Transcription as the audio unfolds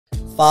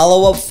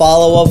Follow up,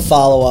 follow up,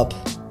 follow up.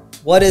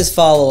 What is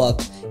follow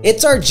up?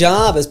 It's our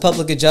job as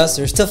public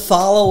adjusters to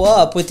follow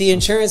up with the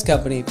insurance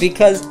company,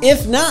 because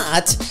if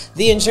not,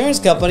 the insurance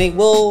company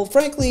will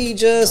frankly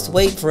just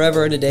wait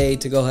forever and a day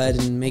to go ahead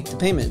and make the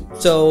payment.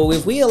 So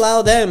if we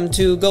allow them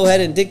to go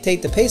ahead and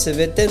dictate the pace of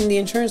it, then the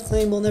insurance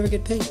claim will never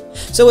get paid.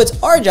 So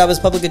it's our job as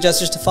public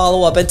adjusters to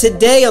follow up. And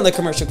today on the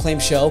Commercial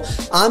Claims Show,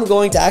 I'm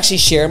going to actually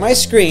share my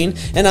screen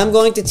and I'm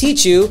going to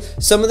teach you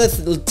some of the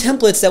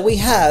templates that we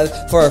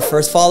have for our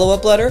first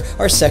follow-up letter,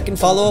 our second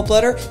follow-up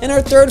letter, and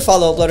our third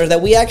follow-up letter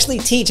that we actually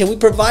teach. And we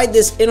provide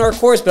this in our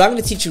course, but I'm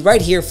going to teach you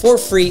right here for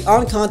free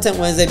on Content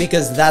Wednesday,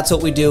 because that's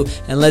what we do.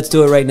 And let's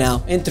do it right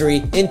now. In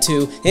 3, in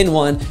 2, in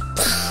 1.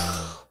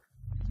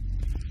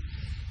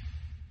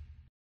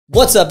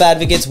 What's up,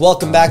 advocates?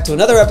 Welcome back to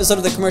another episode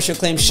of the Commercial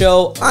Claims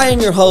Show. I am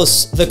your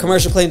host, the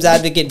Commercial Claims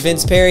Advocate,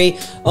 Vince Perry,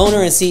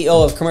 owner and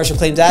CEO of Commercial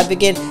Claims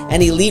Advocate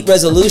and Elite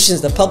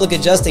Resolutions, the public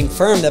adjusting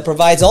firm that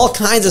provides all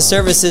kinds of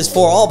services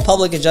for all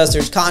public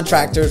adjusters,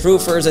 contractors,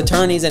 roofers,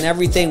 attorneys, and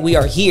everything. We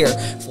are here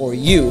for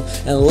you.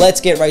 And let's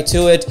get right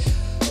to it.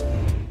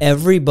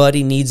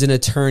 Everybody needs an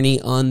attorney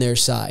on their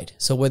side.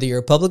 So whether you're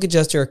a public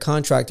adjuster, a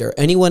contractor, or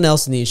anyone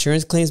else in the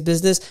insurance claims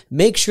business,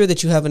 make sure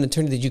that you have an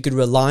attorney that you could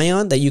rely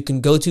on, that you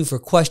can go to for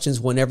questions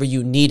whenever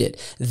you need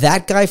it.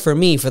 That guy for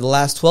me for the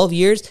last 12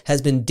 years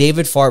has been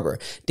David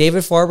Farber.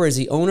 David Farber is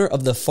the owner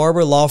of the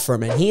Farber Law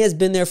Firm, and he has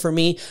been there for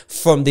me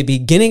from the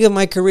beginning of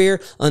my career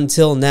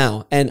until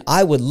now. And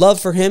I would love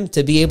for him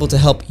to be able to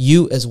help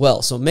you as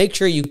well. So make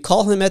sure you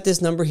call him at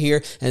this number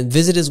here and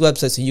visit his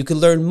website so you can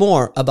learn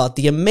more about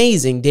the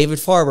amazing David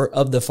Farber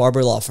of the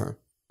Farber Law Firm.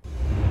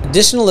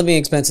 Additional living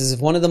expenses is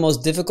one of the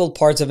most difficult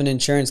parts of an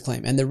insurance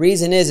claim. And the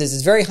reason is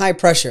it's very high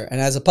pressure. And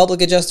as a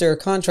public adjuster or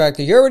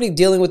contractor, you're already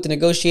dealing with the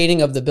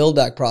negotiating of the build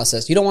back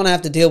process. You don't want to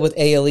have to deal with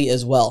ALE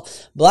as well.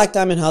 Black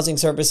Diamond Housing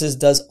Services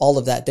does all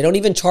of that. They don't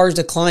even charge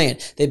the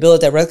client. They bill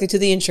it directly to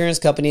the insurance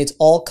company. It's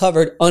all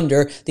covered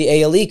under the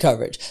ALE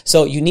coverage.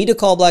 So you need to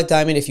call Black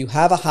Diamond if you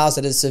have a house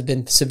that has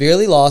been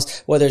severely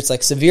lost, whether it's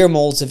like severe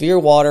mold, severe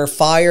water,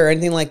 fire, or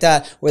anything like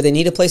that, where they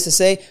need a place to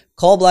stay.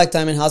 Call Black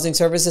Diamond Housing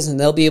Services and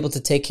they'll be able to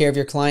take care of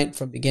your client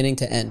from beginning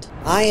to end.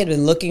 I had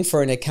been looking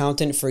for an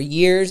accountant for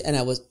years and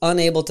I was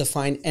unable to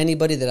find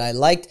anybody that I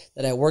liked,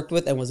 that I worked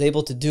with, and was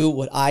able to do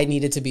what I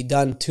needed to be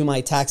done to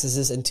my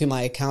taxes and to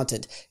my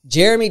accountant.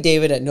 Jeremy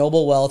David at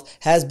Noble Wealth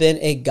has been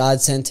a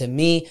godsend to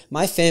me,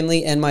 my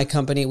family, and my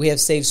company. We have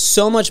saved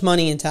so much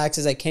money in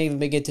taxes I can't even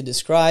begin to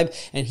describe,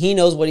 and he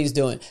knows what he's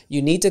doing.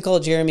 You need to call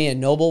Jeremy at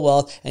Noble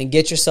Wealth and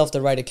get yourself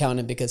the right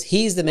accountant, because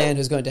he's the man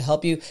who's going to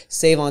help you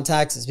save on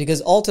taxes,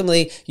 because ultimately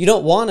you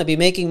don't want to be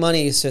making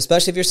money,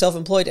 especially if you're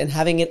self-employed, and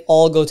having it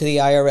all go to the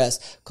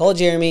IRS. Call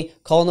Jeremy,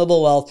 call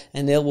Noble Wealth,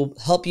 and they will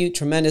help you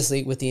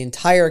tremendously with the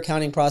entire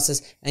accounting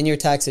process and your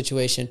tax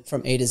situation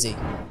from A to Z.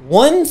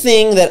 One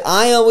thing that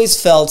I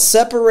always felt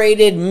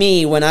separated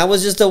me when I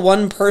was just a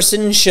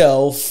one-person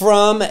show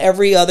from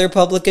every other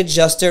public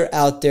adjuster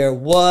out there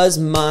was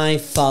my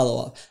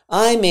follow-up.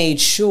 I made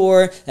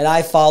sure that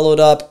I followed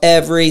up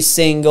every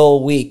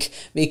single week,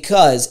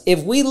 because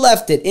if we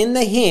left it in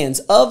the hands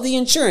of the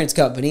insurance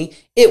company,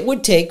 it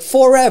would take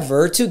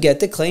forever to get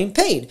the claim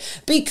paid.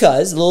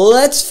 Because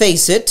let's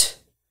face it,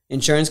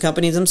 insurance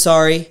companies, I'm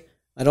sorry,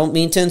 I don't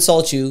mean to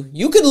insult you.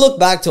 You could look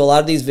back to a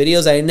lot of these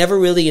videos. I never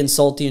really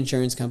insult the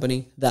insurance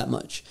company that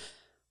much.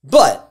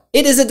 But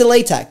it is a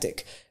delay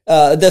tactic.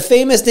 The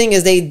famous thing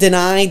is they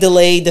deny,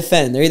 delay,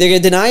 defend. They're either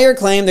going to deny your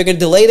claim, they're going to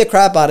delay the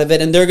crap out of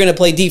it, and they're going to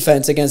play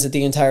defense against it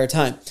the entire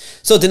time.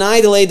 So deny,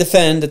 delay,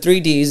 defend, the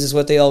 3 Ds is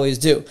what they always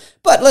do.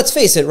 But let's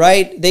face it,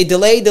 right? They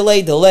delay,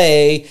 delay,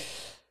 delay.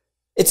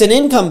 It's an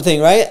income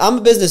thing, right? I'm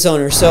a business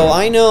owner, so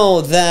I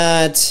know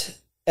that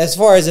as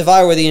far as if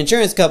I were the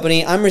insurance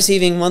company, I'm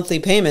receiving monthly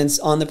payments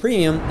on the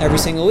premium every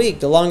single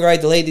week. The longer I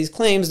delay these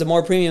claims, the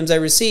more premiums I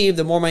receive,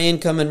 the more my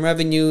income and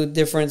revenue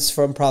difference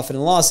from profit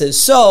and losses.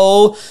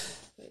 So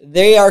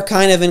they are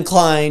kind of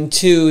inclined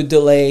to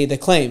delay the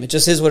claim. It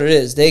just is what it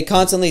is. They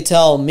constantly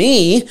tell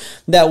me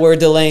that we're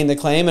delaying the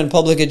claim and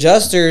public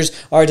adjusters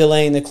are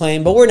delaying the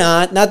claim, but we're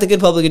not. Not the good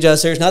public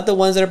adjusters, not the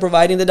ones that are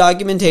providing the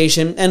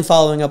documentation and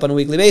following up on a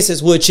weekly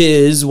basis, which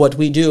is what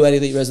we do at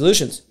Elite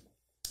Resolutions.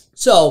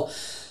 So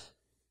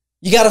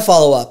you got to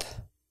follow up.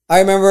 I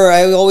remember,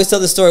 I always tell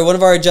the story, one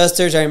of our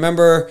adjusters, I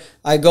remember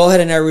I go ahead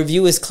and I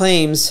review his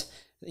claims,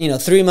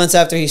 3 months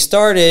after he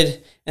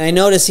started, and I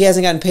notice he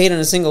hasn't gotten paid on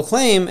a single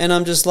claim, and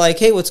I'm just like,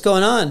 hey, what's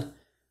going on?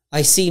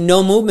 I see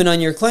no movement on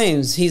your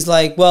claims. He's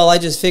like, well, I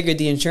just figured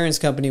the insurance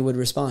company would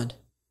respond,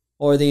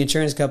 or the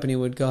insurance company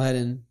would go ahead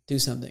and do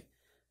something.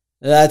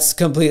 That's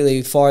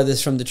completely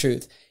farthest from the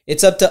truth.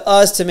 It's up to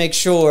us to make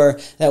sure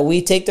that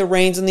we take the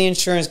reins on the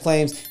insurance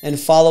claims and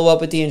follow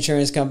up with the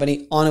insurance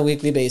company on a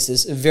weekly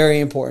basis. Very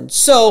important.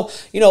 So,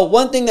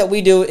 one thing that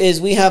we do is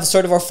we have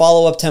sort of our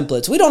follow-up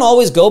templates. We don't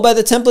always go by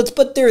the templates,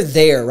 but they're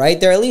there, right?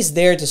 They're at least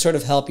there to sort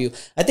of help you.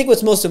 I think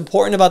what's most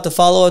important about the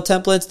follow-up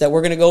templates that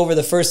we're going to go over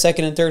the first,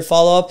 second, and third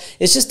follow-up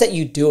is just that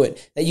you do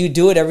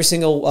it every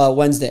single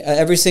Wednesday,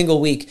 every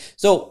single week.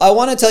 So I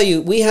want to tell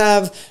you, we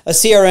have a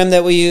CRM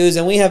that we use,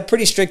 and we have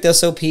pretty strict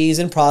SOPs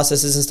and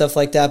processes and stuff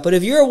like that. But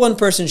if you're a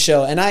one-person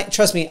show, and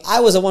trust me, I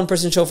was a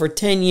one-person show for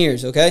 10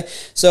 years, okay?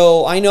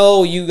 So I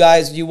know you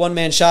guys, you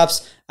one-man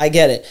shops, I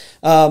get it.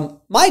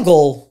 My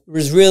goal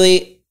was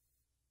really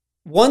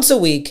once a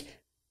week,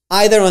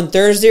 either on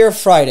Thursday or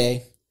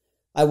Friday,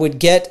 I would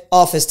get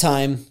office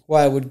time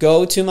where I would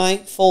go to my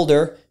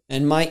folder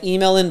and my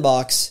email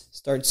inbox,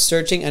 start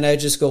searching, and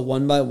I'd just go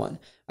one by one.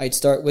 I'd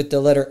start with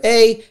the letter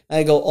A, and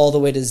I'd go all the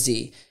way to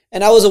Z.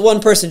 And I was a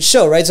one-person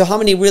show, right? So how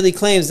many really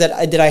claims did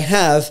I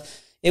have?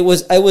 I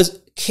was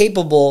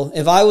capable,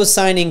 if I was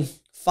signing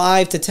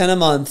 5 to 10 a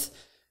month,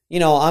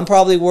 I'm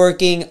probably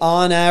working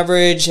on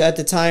average at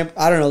the time,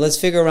 I don't know, let's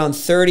figure around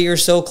 30 or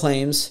so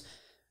claims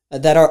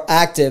that are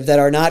active, that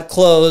are not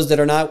closed, that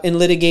are not in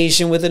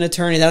litigation with an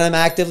attorney, that I'm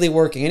actively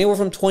working. Anywhere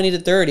from 20 to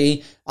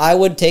 30, I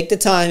would take the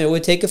time. It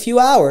would take a few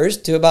hours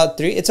to about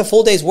 3. It's a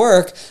full day's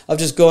work of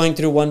just going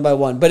through one by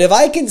one. But if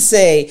I can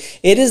say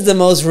it is the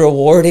most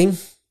rewarding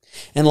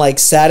and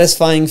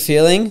satisfying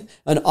feeling,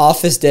 an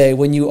office day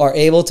when you are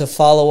able to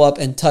follow up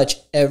and touch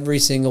every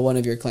single one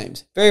of your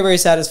claims. Very, very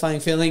satisfying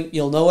feeling.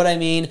 You'll know what I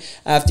mean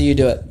after you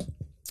do it.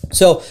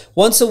 So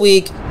once a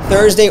week,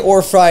 Thursday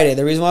or Friday.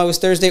 The reason why it was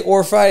Thursday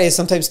or Friday is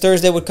sometimes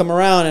Thursday would come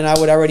around and I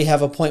would already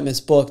have appointments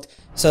booked.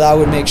 So I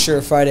would make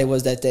sure Friday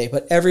was that day.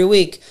 But every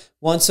week,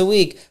 once a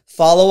week,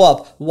 follow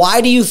up. Why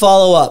do you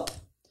follow up?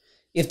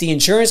 If the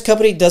insurance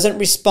company doesn't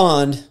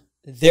respond,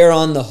 they're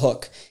on the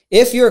hook.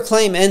 If your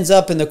claim ends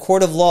up in the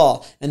court of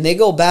law and they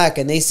go back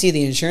and they see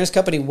the insurance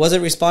company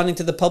wasn't responding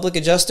to the public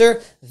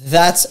adjuster,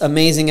 that's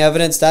amazing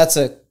evidence. That's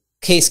a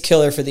case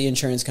killer for the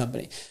insurance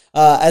company.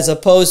 As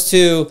opposed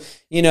to,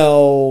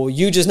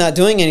 you just not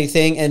doing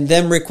anything and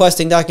them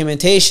requesting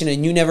documentation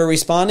and you never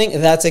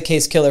responding, that's a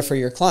case killer for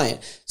your client.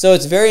 So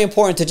it's very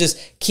important to just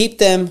keep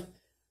them,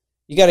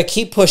 you got to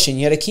keep pushing.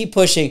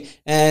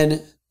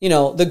 And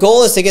the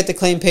goal is to get the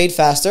claim paid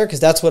faster because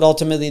that's what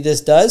ultimately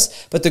this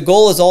does. But the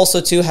goal is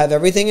also to have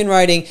everything in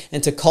writing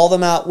and to call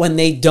them out when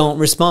they don't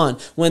respond,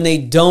 when they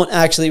don't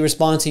actually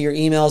respond to your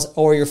emails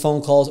or your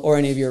phone calls or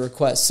any of your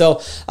requests.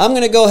 So I'm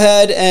going to go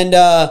ahead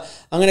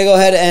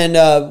and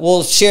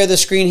we'll share the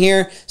screen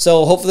here.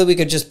 So hopefully we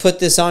could just put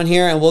this on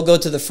here and we'll go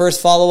to the first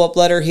follow-up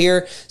letter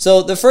here.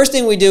 So the first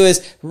thing we do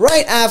is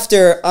right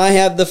after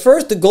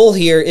the goal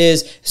here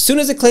is as soon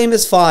as a claim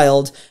is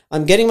filed,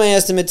 I'm getting my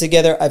estimate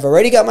together. I've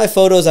already got my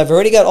photos. I've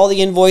already got all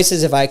the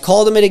invoices. If I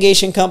call the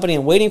mitigation company,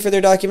 I'm waiting for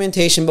their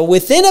documentation. But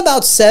within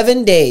about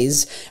 7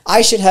 days,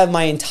 I should have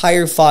my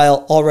entire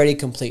file already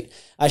complete.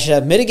 I should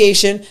have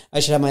mitigation.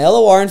 I should have my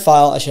LOR in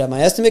file. I should have my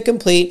estimate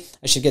complete.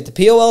 I should get the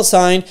POL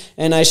signed.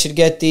 And I should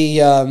get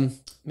the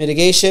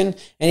mitigation,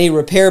 any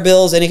repair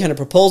bills, any kind of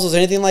proposals,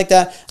 anything like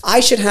that. I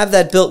should have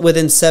that built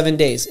within 7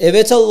 days. If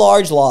it's a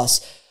large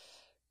loss,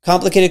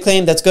 complicated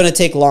claim, that's going to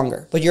take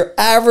longer. But your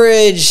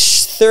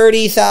average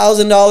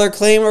 $30,000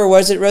 claim or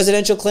was it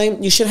residential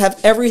claim, you should have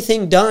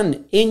everything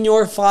done in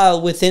your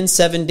file within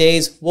 7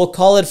 days. We'll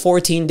call it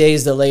 14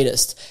 days the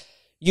latest.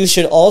 You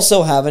should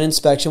also have an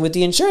inspection with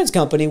the insurance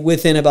company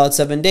within about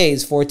 7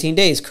 days, 14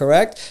 days,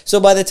 correct?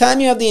 So by the time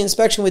you have the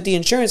inspection with the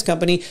insurance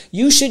company,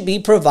 you should be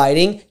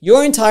providing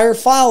your entire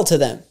file to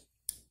them.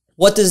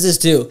 What does this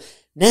do?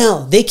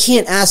 Now, they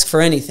can't ask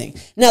for anything.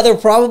 Now, they're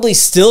probably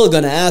still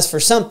going to ask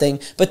for something,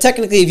 but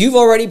technically, if you've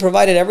already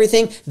provided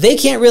everything, they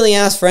can't really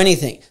ask for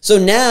anything. So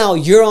now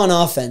you're on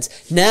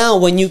offense. Now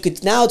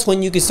it's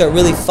when you could start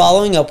really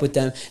following up with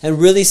them and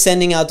really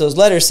sending out those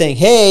letters saying,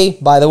 hey,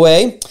 by the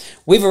way,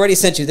 we've already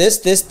sent you this,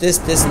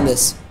 and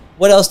this.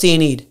 What else do you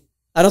need?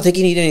 I don't think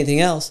you need anything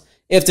else.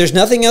 If there's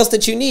nothing else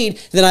that you need,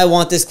 then I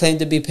want this claim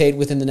to be paid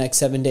within the next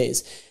 7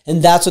 days.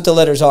 And that's what the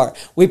letters are.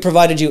 We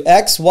provided you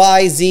X,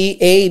 Y, Z,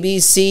 A,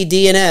 B, C,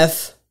 D, and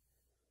F.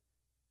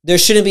 There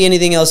shouldn't be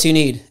anything else you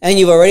need. And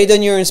you've already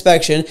done your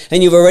inspection,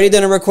 and you've already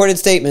done a recorded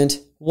statement.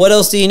 What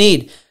else do you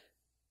need?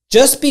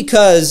 Just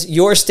because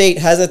your state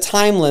has a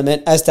time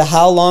limit as to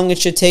how long it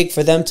should take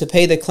for them to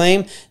pay the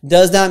claim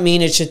does not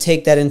mean it should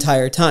take that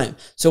entire time.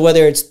 So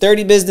whether it's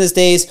 30 business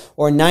days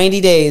or 90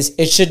 days,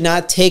 it should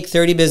not take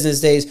 30 business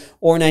days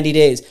or 90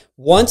 days.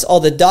 Once all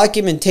the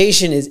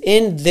documentation is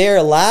in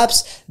their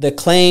laps, the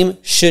claim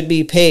should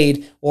be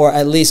paid, or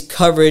at least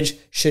coverage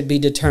should be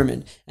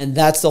determined. And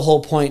that's the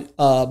whole point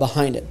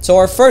behind it. So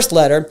our first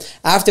letter,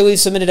 after we've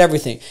submitted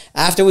everything,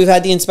 after we've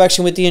had the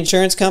inspection with the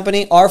insurance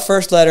company, our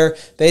first letter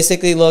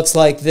basically looks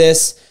like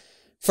this.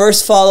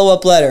 First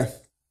follow-up letter.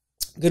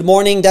 Good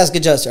morning, desk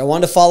adjuster. I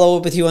want to follow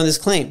up with you on this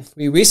claim.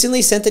 We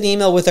recently sent an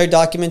email with our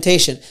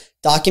documentation.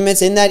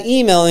 Documents in that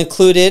email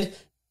included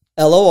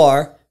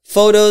LOR,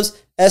 photos,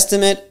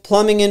 estimate,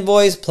 plumbing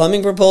invoice,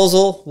 plumbing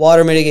proposal,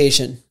 water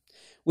mitigation.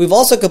 We've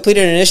also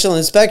completed an initial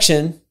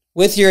inspection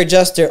with your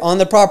adjuster on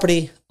the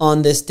property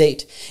on this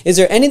date. Is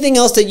there anything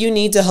else that you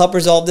need to help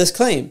resolve this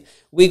claim?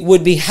 We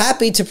would be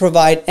happy to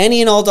provide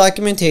any and all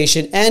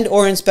documentation and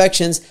or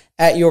inspections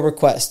at your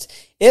request.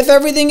 If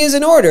everything is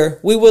in order,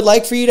 we would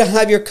like for you to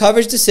have your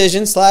coverage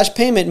decision /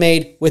 payment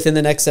made within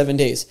the next 7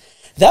 days.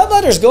 That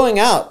letter's going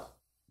out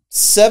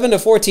 7 to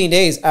 14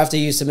 days after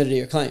you submitted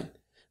your claim.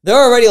 They're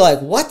already like,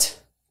 what?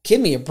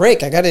 Give me a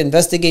break. I got to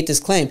investigate this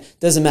claim.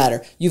 Doesn't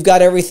matter. You've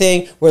got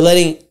everything. We're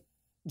letting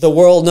the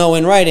world know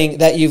in writing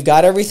that you've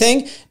got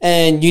everything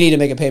and you need to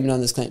make a payment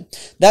on this claim.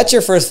 That's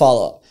your first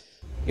follow-up.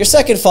 Your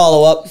second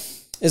follow-up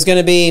is going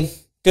to be,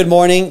 good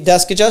morning,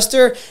 desk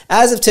adjuster.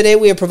 As of today,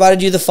 we have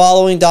provided you the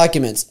following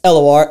documents: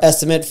 LOR,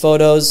 estimate,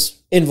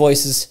 photos,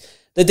 invoices.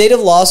 The date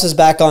of loss is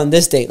back on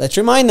this date. Let's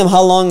remind them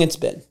how long it's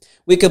been.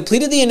 We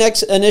completed the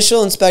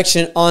initial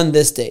inspection on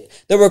this date.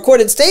 The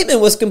recorded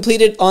statement was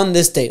completed on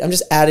this date. I'm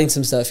just adding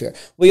some stuff here.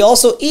 We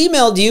also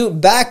emailed you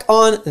back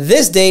on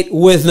this date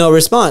with no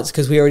response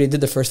because we already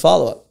did the first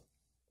follow-up.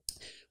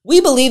 We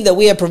believe that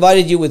we have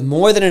provided you with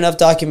more than enough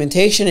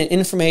documentation and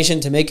information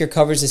to make your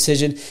coverage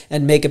decision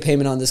and make a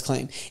payment on this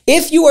claim.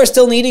 If you are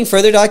still needing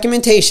further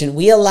documentation,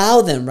 we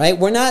allow them, right?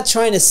 We're not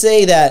trying to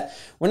say that,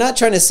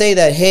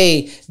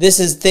 hey, this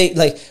is,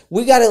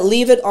 we got to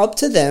leave it up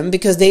to them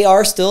because they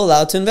are still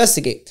allowed to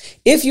investigate.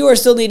 If you are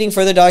still needing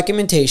further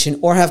documentation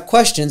or have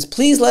questions,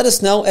 please let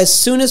us know as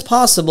soon as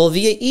possible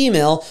via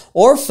email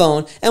or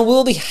phone, and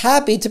we'll be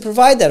happy to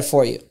provide that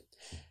for you.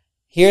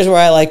 Here's where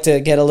I like to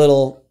get a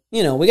little,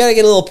 we got to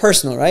get a little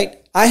personal,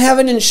 right? I have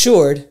an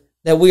insured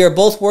that we are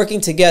both working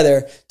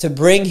together to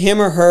bring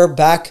him or her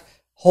back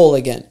whole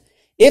again.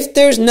 If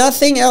there's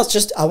nothing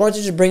else, I want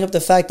you to bring up the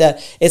fact that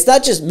it's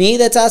not just me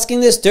that's asking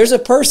this. There's a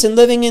person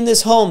living in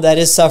this home that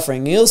is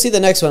suffering. You'll see the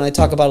next one I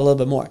talk about a little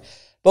bit more.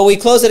 But we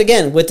close it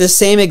again with the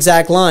same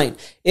exact line.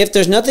 If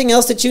there's nothing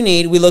else that you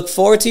need, we look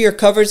forward to your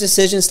coverage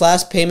decision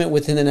 / payment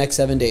within the next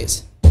 7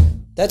 days.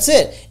 That's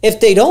it. If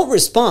they don't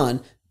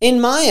respond, in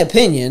my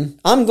opinion,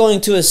 I'm going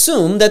to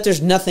assume that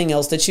there's nothing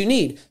else that you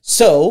need.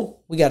 So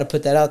we got to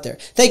put that out there.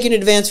 Thank you in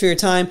advance for your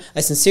time.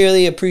 I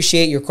sincerely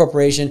appreciate your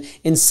corporation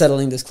in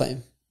settling this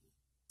claim.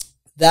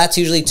 That's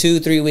usually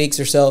 2-3 weeks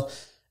or so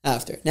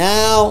after.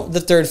 Now,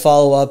 the third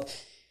follow-up.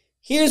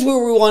 Here's where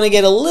we want to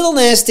get a little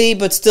nasty,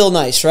 but still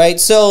nice, right?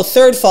 So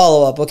third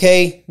follow-up,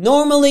 okay?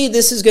 Normally,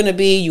 this is going to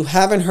be you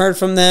haven't heard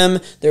from them.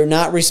 They're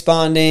not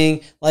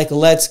responding.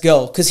 Let's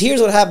go. Because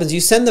here's what happens.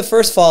 You send the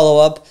first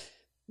follow-up.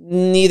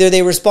 Neither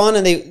they respond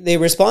and they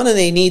respond and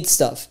they need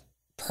stuff.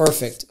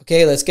 Perfect.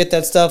 Okay, let's get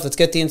that stuff. Let's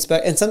get the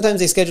inspection. And sometimes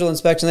they schedule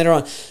inspection later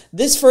on.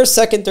 This first,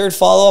 second, third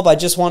follow-up, I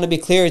just want to be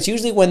clear, it's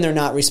usually when they're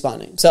not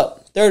responding. So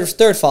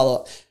third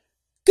follow-up.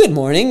 Good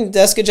morning,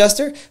 desk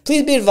adjuster.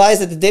 Please be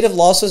advised that the date of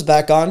loss was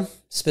back on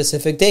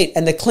specific date.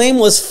 And the claim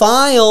was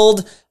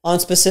filed on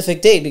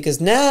specific date because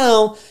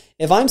now,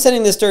 if I'm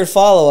sending this third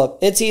follow-up,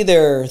 it's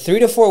either 3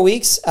 to 4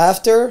 weeks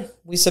after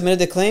we submitted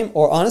the claim,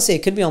 or honestly,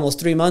 it could be almost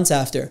 3 months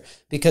after,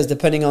 because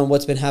depending on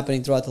what's been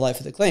happening throughout the life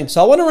of the claim.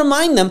 So I want to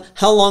remind them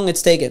how long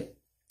it's taken.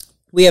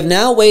 We have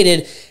now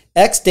waited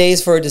X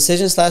days for a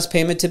decision /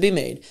 payment to be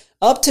made.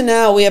 Up to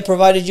now, we have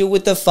provided you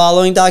with the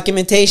following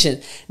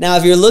documentation. Now,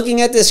 if you're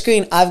looking at this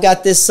screen, I've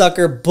got this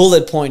sucker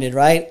bullet pointed,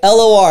 right?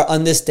 LOR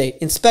on this date,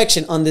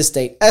 inspection on this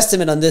date,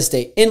 estimate on this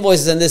date,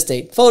 invoices on this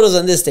date, photos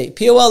on this date,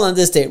 POL on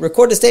this date,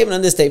 recorded statement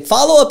on this date,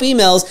 follow-up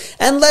emails,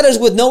 and letters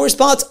with no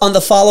response on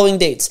the following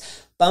dates.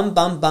 Bum,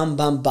 bum, bum,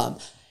 bum, bum.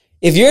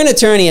 If you're an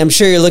attorney, I'm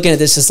sure you're looking at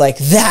this just like,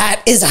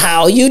 that is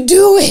how you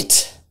do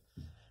it.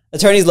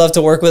 Attorneys love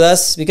to work with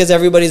us because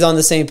everybody's on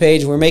the same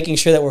page. We're making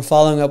sure that we're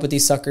following up with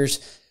these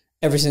suckers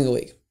every single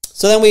week.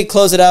 So then we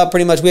close it out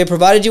pretty much. We have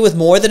provided you with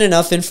more than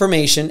enough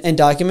information and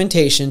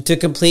documentation to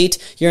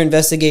complete your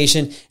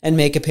investigation and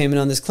make a payment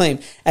on this claim.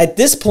 At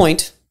this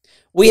point,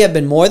 we have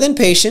been more than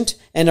patient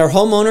and our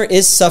homeowner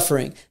is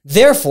suffering.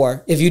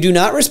 Therefore, if you do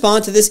not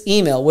respond to this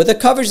email with a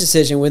coverage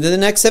decision within the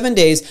next 7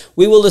 days,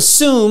 we will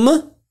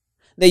assume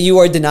that you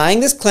are denying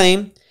this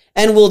claim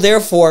and will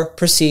therefore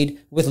proceed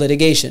with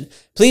litigation.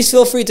 Please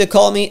feel free to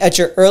call me at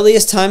your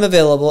earliest time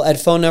available at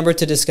phone number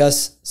to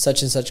discuss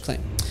such and such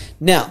claim.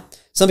 Now,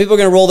 some people are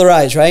going to roll their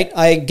eyes, right?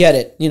 I get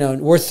it.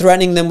 We're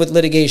threatening them with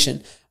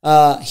litigation.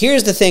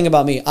 Here's the thing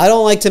about me. I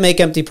don't like to make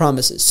empty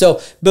promises. So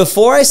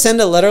before I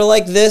send a letter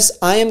like this,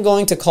 I am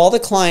going to call the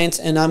clients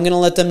and I'm going to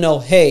let them know,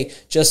 hey,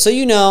 just so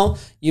you know,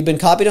 you've been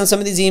copied on some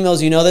of these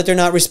emails. You know that they're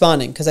not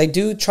responding, because I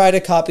do try to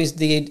copy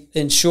the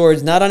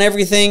insureds, not on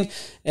everything,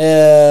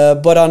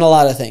 but on a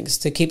lot of things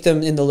to keep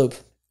them in the loop.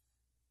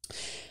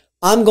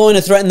 I'm going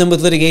to threaten them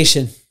with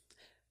litigation.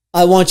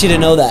 I want you to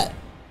know that.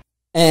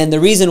 And the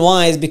reason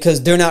why is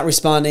because they're not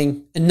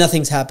responding and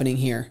nothing's happening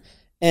here.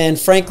 And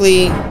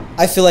frankly,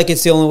 I feel like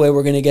it's the only way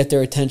we're going to get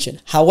their attention.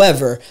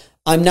 However,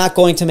 I'm not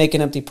going to make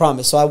an empty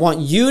promise. So I want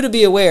you to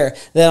be aware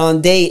that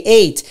on day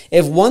 8,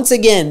 if once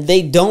again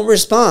they don't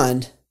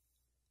respond,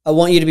 I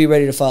want you to be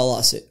ready to file a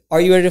lawsuit. Are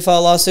you ready to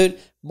file a lawsuit?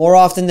 More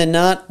often than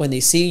not, when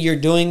they see you're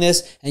doing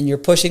this and you're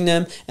pushing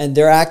them and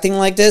they're acting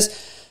like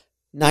this,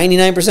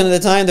 99% of the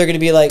time they're going to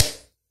be like,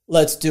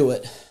 let's do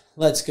it.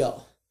 Let's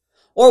go.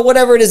 Or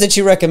whatever it is that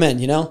you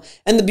recommend,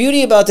 And the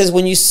beauty about this,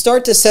 when you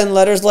start to send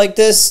letters like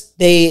this,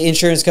 the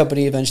insurance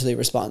company eventually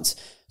responds.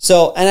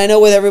 So, and I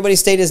know with everybody's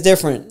state is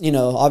different.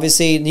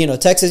 Obviously,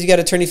 Texas, you got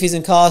attorney fees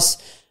and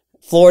costs.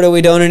 Florida,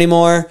 we don't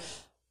anymore.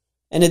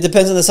 And it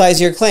depends on the size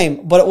of your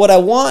claim. But what I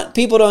want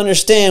people to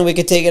understand, we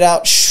could take it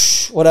out.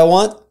 What I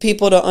want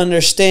people to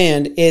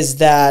understand is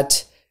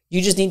that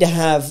you just need to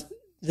have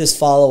this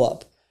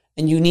follow-up.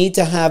 And you need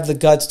to have the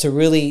guts to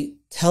really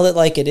tell it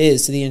like it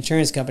is to the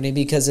insurance company,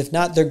 because if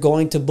not, they're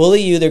going to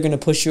bully you. They're going to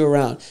push you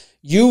around.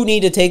 You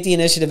need to take the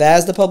initiative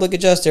as the public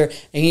adjuster, and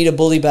you need to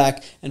bully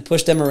back and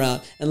push them around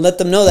and let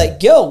them know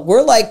that,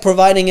 we're like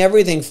providing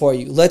everything for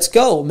you. Let's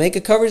go. Make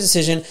a coverage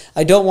decision.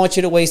 I don't want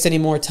you to waste any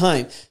more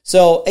time.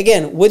 So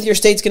again, with your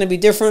state's going to be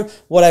different.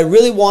 What I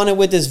really wanted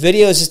with this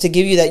video is just to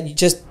give you that,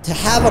 just to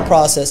have a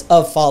process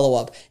of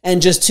follow-up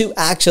and just to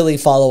actually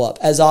follow up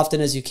as often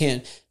as you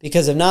can.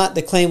 Because if not,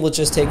 the claim will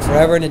just take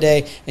forever and a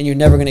day and you're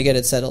never going to get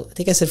it settled. I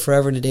think I said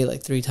forever and a day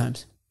like 3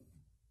 times.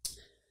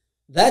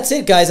 That's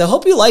it, guys. I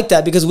hope you like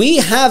that, because we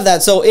have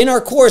that. So in our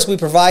course, we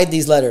provide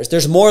these letters.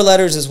 There's more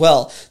letters as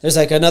well. There's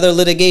like another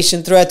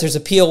litigation threat. There's a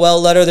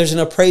POL letter. There's an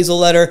appraisal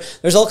letter.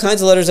 There's all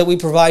kinds of letters that we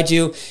provide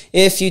you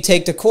if you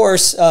take the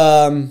course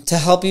to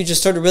help you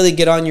just sort of really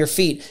get on your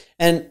feet.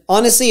 And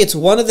honestly, it's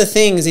one of the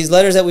things, these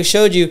letters that we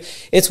showed you,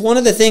 it's one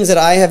of the things that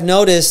I have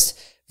noticed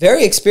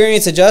very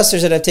experienced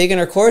adjusters that have taken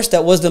our course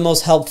that was the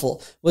most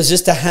helpful, was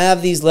just to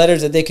have these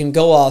letters that they can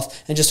go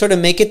off and just sort of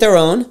make it their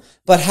own,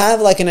 but have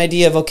like an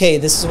idea of, okay,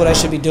 this is what I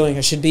should be doing.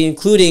 I should be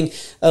including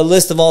a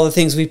list of all the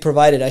things we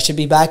provided. I should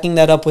be backing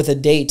that up with a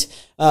date,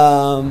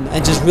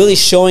 and just really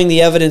showing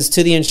the evidence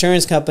to the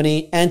insurance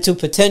company and to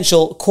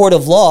potential court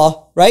of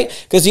law, right?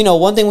 Because,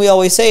 one thing we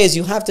always say is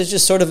you have to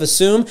just sort of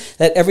assume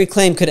that every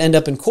claim could end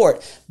up in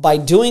court. By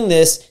doing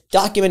this,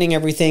 documenting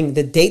everything,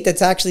 the date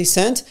that's actually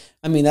sent,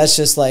 that's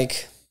just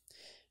like,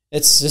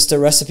 it's just a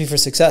recipe for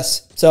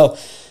success. So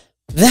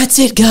that's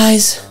it,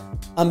 guys.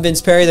 I'm Vince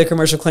Perry, the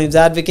Commercial Claims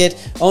Advocate,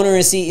 owner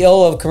and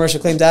CEO of Commercial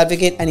Claims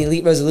Advocate and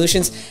Elite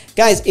Resolutions.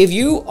 Guys, if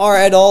you are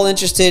at all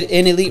interested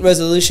in Elite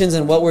Resolutions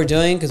and what we're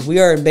doing, because we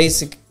are in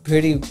basic,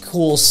 pretty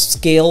cool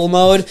scale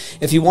mode.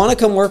 If you want to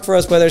come work for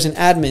us, whether it's an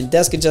admin,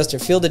 desk adjuster,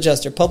 field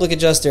adjuster, public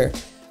adjuster,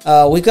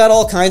 we've got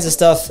all kinds of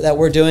stuff that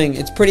we're doing.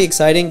 It's pretty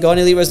exciting. Go on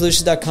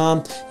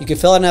EliteResolutions.com. You can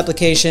fill out an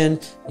application.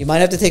 You might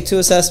have to take 2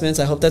 assessments.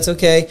 I hope that's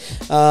okay,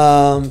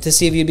 to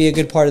see if you'd be a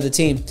good part of the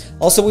team.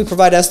 Also, we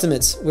provide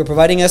estimates. We're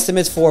providing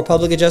estimates for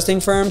public adjusting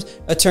firms,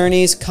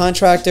 attorneys,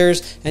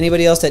 contractors,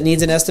 anybody else that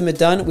needs an estimate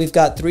done. We've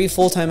got 3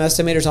 full-time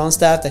estimators on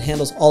staff that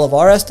handles all of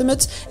our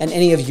estimates and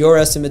any of your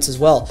estimates as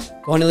well.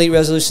 Go on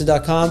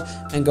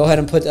EliteResolutions.com and go ahead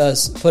and put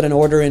an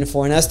order in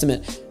for an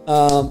estimate.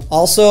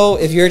 Also,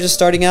 if you're just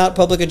starting out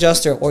public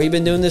adjuster or you've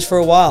been doing this for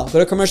a while,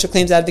 go to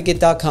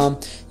commercialclaimsadvocate.com.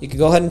 You can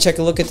go ahead and take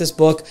a look at this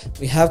book.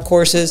 We have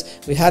courses,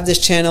 we have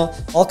this channel,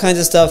 all kinds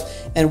of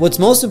stuff. And what's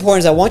most important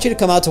is I want you to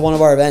come out to one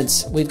of our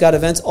events. We've got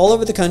events all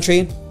over the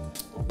country.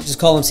 We just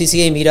call them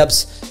CCA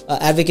meetups,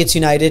 Advocates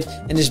United,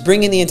 and just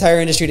bringing the entire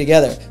industry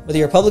together. Whether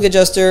you're a public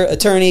adjuster,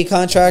 attorney,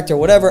 contractor,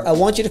 whatever, I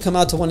want you to come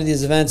out to one of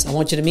these events. I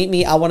want you to meet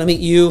me. I want to meet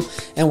you.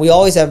 And we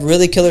always have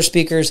really killer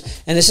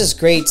speakers, and it's just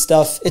great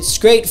stuff. It's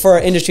great for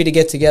our industry to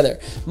get together.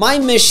 My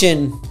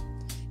mission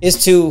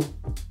is to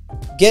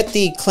get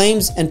the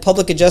claims and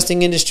public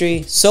adjusting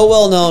industry so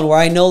well known where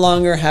I no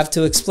longer have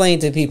to explain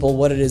to people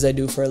what it is I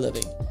do for a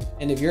living.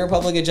 And if you're a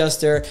public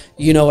adjuster,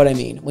 you know what I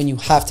mean, when you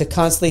have to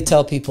constantly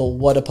tell people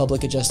what a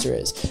public adjuster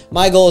is.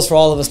 My goal is for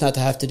all of us not to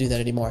have to do that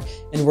anymore,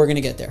 and we're going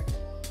to get there.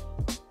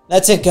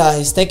 That's it,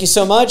 guys. Thank you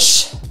so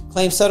much.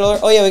 Claim Settler.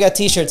 Oh, yeah, we got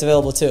t-shirts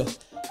available too.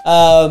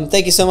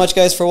 Thank you so much,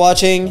 guys, for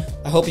watching.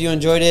 I hope you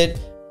enjoyed it.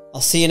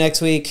 I'll see you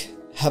next week.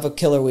 Have a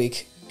killer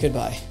week.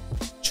 Goodbye.